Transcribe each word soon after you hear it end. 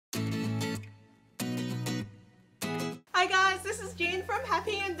Hi guys, this is Jean from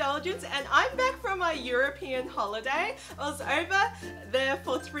Happy Indulgence and I'm back from my European holiday. I was over there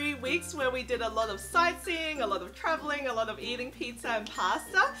for 3 weeks where we did a lot of sightseeing, a lot of traveling, a lot of eating pizza and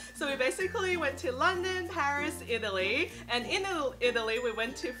pasta. So we basically went to London, Paris, Italy, and in Italy we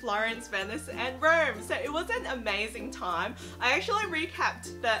went to Florence, Venice and Rome. So it was an amazing time. I actually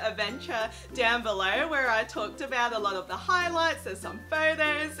recapped the adventure down below where I talked about a lot of the highlights, there's some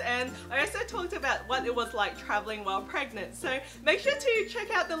photos, and I also talked about what it was like traveling while pregnant. So make sure to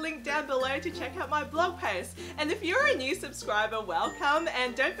check out the link down below to check out my blog post. And if you're a new subscriber, welcome,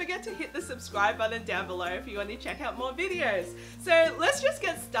 and don't forget to hit the subscribe button down below if you want to check out more videos. So let's just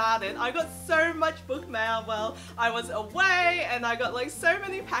get started. I got so much book mail while I was away and I got like so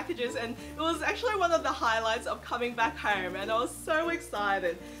many packages, and it was actually one of the highlights of coming back home and I was so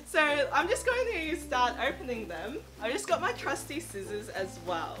excited. So I'm just going to start opening them. I just got my trusty scissors as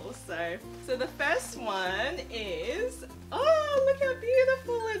well. So the first one is, oh look how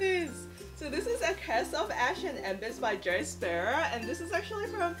beautiful it is. So this is A Curse of Ash and Embers by Jo Spurr, and this is actually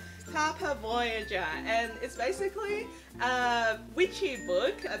from Harper Voyager, and it's basically a witchy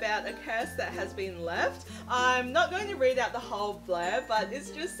book about a curse that has been left. I'm not going to read out the whole blurb, but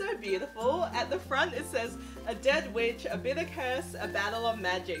it's just so beautiful. At the front it says, a dead witch, a bitter curse, a battle of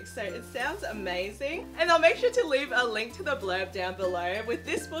magic. So it sounds amazing, and I'll make sure to leave a link to the blurb down below with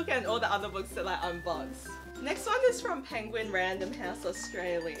this book and all the other books that I unbox. Next one is from Penguin Random House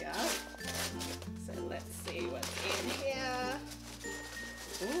Australia. So let's see what's in here.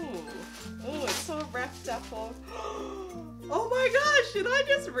 Ooh, it's all wrapped up all... Oh my gosh, should I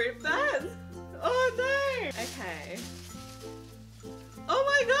just rip that? Oh no! Okay. Oh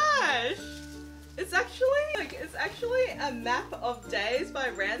my gosh! It's actually a map of days by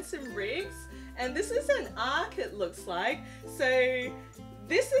Ransom Riggs, and this is an arc it looks like. So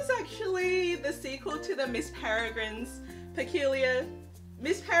this is actually the sequel to the Miss Peregrine's Peculiar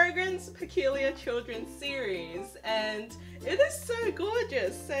Children's series, and it is so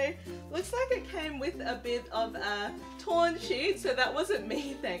gorgeous. So looks like it came with a bit of a torn sheet, so that wasn't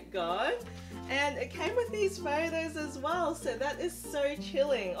me, thank God. And it came with these photos as well, so that is so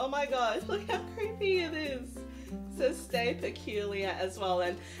chilling. Oh my gosh, look how creepy it is. So stay peculiar as well,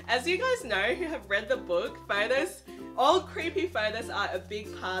 and as you guys know who have read the book, old creepy photos are a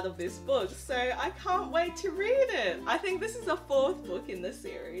big part of this book, so I can't wait to read it. I think this is the 4th book in the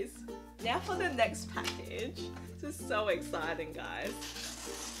series. Now for the next package. This is so exciting, guys.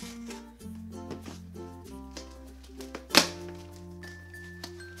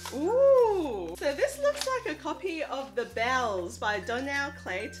 Ooh! So this looks like a copy of The Bells by Donnell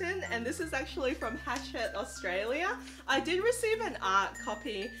Clayton, and this is actually from Hachette Australia. I did receive an art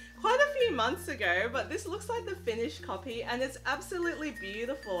copy quite a few months ago, but this looks like the finished copy and it's absolutely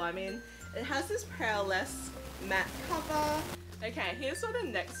beautiful. I mean, it has this pearlesque matte cover. Okay, here's for the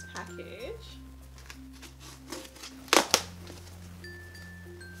next package.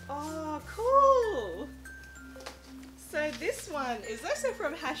 Oh, cool! So this one is also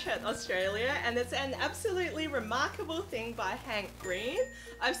from Hachette Australia, and it's an absolutely remarkable thing by Hank Green.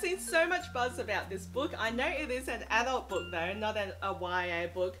 I've seen so much buzz about this book. I know it is an adult book though, not a YA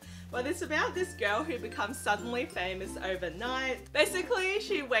book, but it's about this girl who becomes suddenly famous overnight. Basically,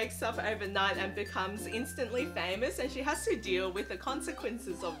 she wakes up overnight and becomes instantly famous, and she has to deal with the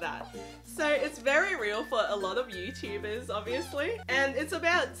consequences of that. So it's very real for a lot of YouTubers, obviously. And it's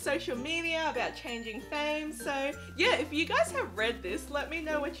about social media, about changing fame. So yeah, if you guys have read this, let me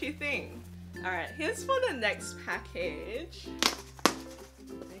know what you think. Alright, here's for the next package.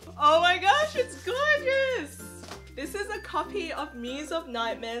 Oh my gosh, it's gorgeous! This is a copy of Muse of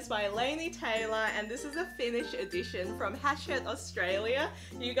Nightmares by Laini Taylor, and this is a finished edition from Hachette Australia.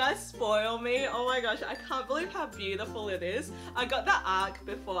 You guys spoil me. Oh my gosh, I can't believe how beautiful it is. I got the arc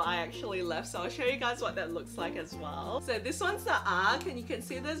before I actually left, so I'll show you guys what that looks like as well. So this one's the arc, and you can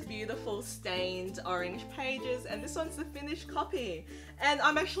see those beautiful stained orange pages, and this one's the finished copy. And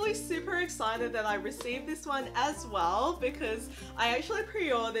I'm actually super excited that I received this one as well, because I actually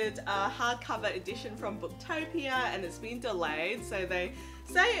pre-ordered a hardcover edition from Booktopia and it's been delayed, so they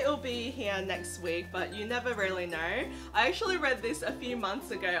say it'll be here next week, but you never really know. I actually read this a few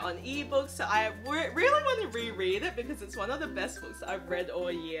months ago on ebooks, so I really want to reread it because it's one of the best books I've read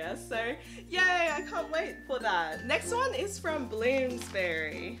all year. So yay, I can't wait for that. Next one is from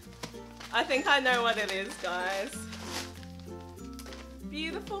Bloomsbury. I think I know what it is, guys.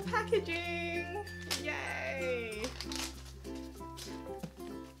 Beautiful packaging! Yay!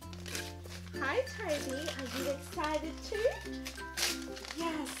 Hi Toby, are you excited too?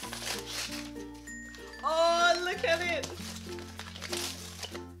 Yes! Oh, look at it!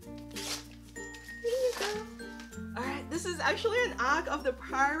 Here you go. Alright, this This is actually an arc of the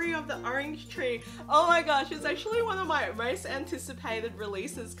Priory of the Orange Tree. Oh my gosh, it's actually one of my most anticipated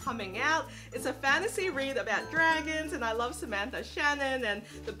releases coming out. It's a fantasy read about dragons, and I love Samantha Shannon and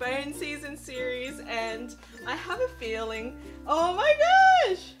the Bone Season series, and I have a feeling, oh my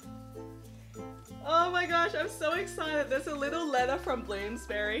gosh! Oh my gosh, I'm so excited. There's a little letter from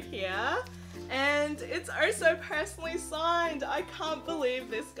Bloomsbury here, and it's also personally signed. I can't believe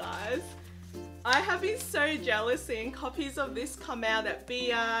this, guys. I have been so jealous seeing copies of this come out at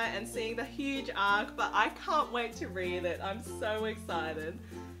BIA and seeing the huge arc, but I can't wait to read it. I'm so excited.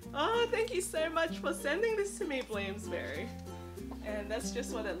 Oh, thank you so much for sending this to me, Bloomsbury. And that's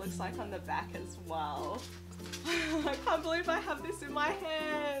just what it looks like on the back as well. I can't believe I have this in my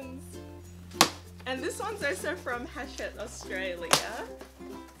hands. And this one's also from Hachette Australia.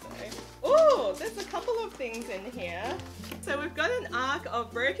 Oh, there's a couple of things in here. So we've got an arc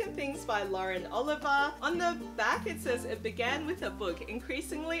of Broken Things by Lauren Oliver. On the back it says, it began with a book.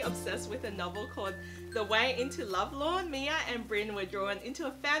 Increasingly obsessed with a novel called The Way into Lovelorn, Mia and Bryn were drawn into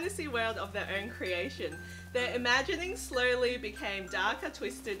a fantasy world of their own creation. Their imagining slowly became darker,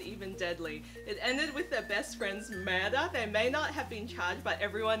 twisted, even deadly. It ended with their best friend's murder. They may not have been charged, but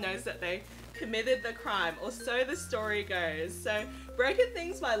everyone knows that they committed the crime, or so the story goes. So Broken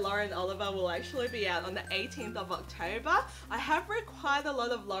Things by Lauren Oliver will actually be out on the 18th of October. I have read quite a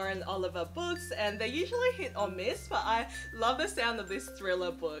lot of Lauren Oliver books, and they usually hit or miss, but I love the sound of this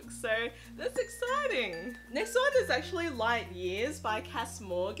thriller book, so that's exciting. Next one is actually Light Years by Cass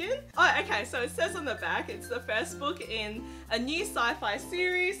Morgan. Oh, okay, so it says on the back, it's the first book in a new sci-fi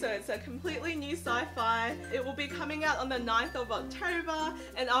series, so it's a completely new sci-fi. It will be coming out on the 9th of October,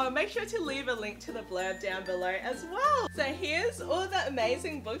 and I'll make sure to leave a link to the blurb down below as well. So here's all the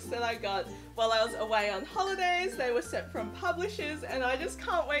amazing books that I got while I was away on holidays. They were sent from publishers, and I just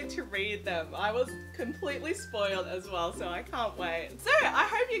can't wait to read them. I was completely spoiled as well, so I can't wait. So I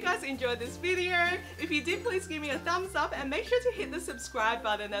hope you guys enjoyed this video. If you did, please give me a thumbs up, and make sure to hit the subscribe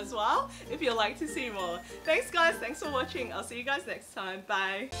button as well if you'd like to see more. Thanks guys, thanks for watching. I'll see you guys next time.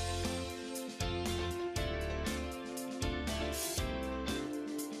 Bye.